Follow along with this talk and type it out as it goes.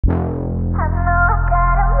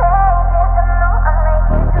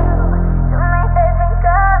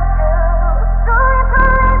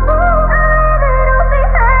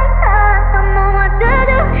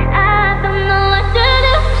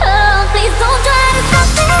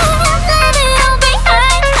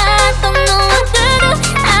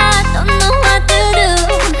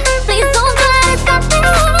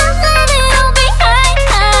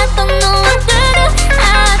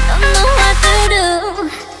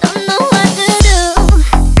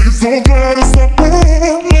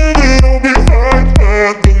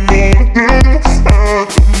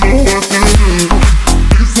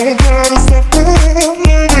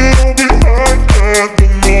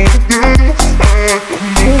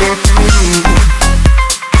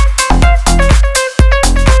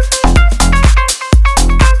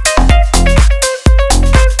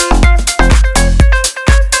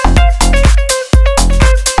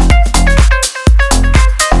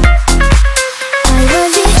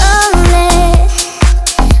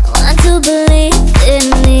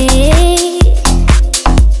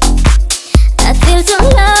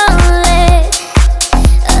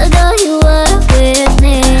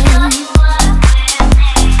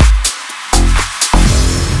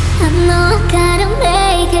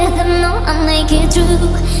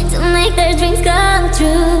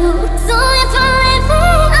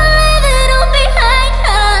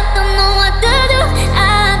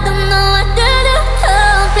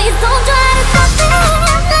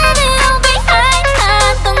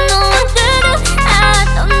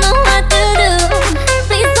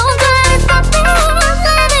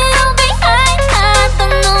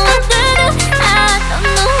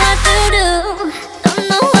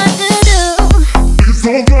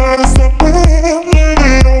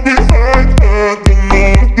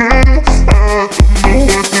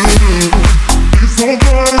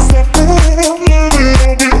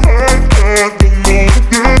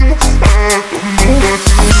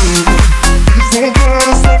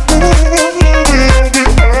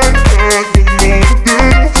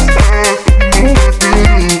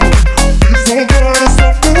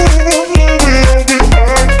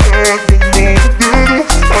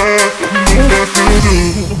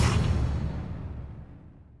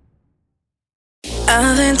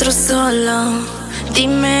solo,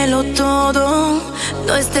 dímelo todo.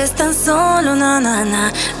 No estés tan solo, na, na,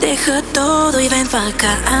 na. Deja todo y ven pa'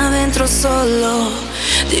 acá, adentro solo.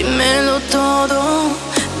 Dímelo todo.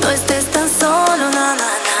 No estés tan solo, na,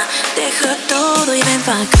 na, na. Deja todo y ven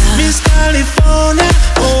pa' acá. Miss California,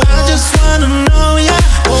 oh, I just wanna know ya.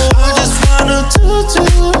 Oh, I just wanna do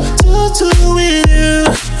with you.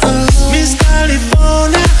 Miss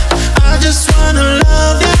California, I just wanna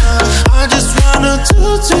love ya. I just wanna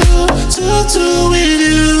do with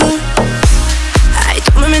you. Ay,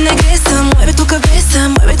 tú me negresa, mueve tu cabeza,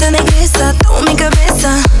 muévete negresa, toma mi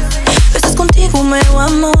cabeza. Estás contigo, mero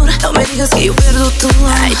amor, no me digas que yo pierdo tu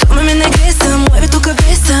amor. Ay, tú me negresa, mueve tu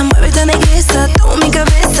cabeza, muévete negresa, toma mi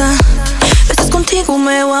cabeza. Estás contigo,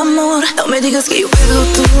 mero amor, no me digas que yo pierdo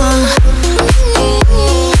tu amor.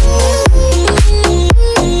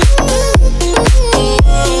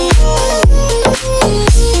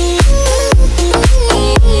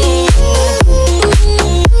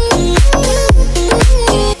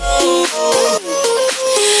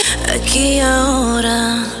 Aquí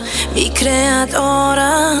ahora, mi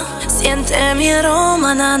creadora, siente mi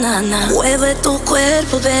aroma, na, na, na. Mueve tu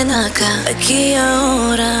cuerpo, ven acá. Aquí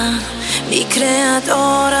ahora, mi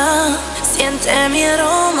creadora, siente mi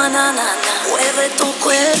aroma, na, na, na. Mueve tu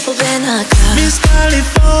cuerpo, ven acá. Miss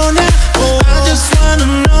California, oh, I just wanna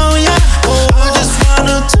know ya. Oh, I just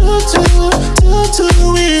wanna do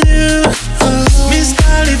with you. Miss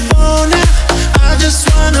California, I just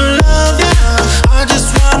wanna love ya. I just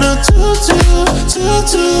wanna do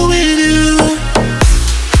with you.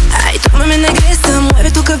 Ay, tómame negresa,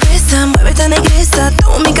 mueve tu cabeza, muévete negresa,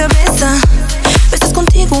 toma mi cabeza. Estás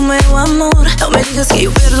contigo, mero amor, no me digas que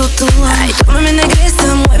yo pierdo tu amor. Ay, tómame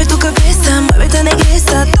negresa, mueve tu cabeza, muévete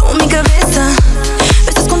negresa, toma mi cabeza.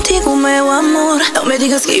 Estás contigo, mero amor, no me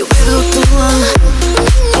digas que yo pierdo tu amor.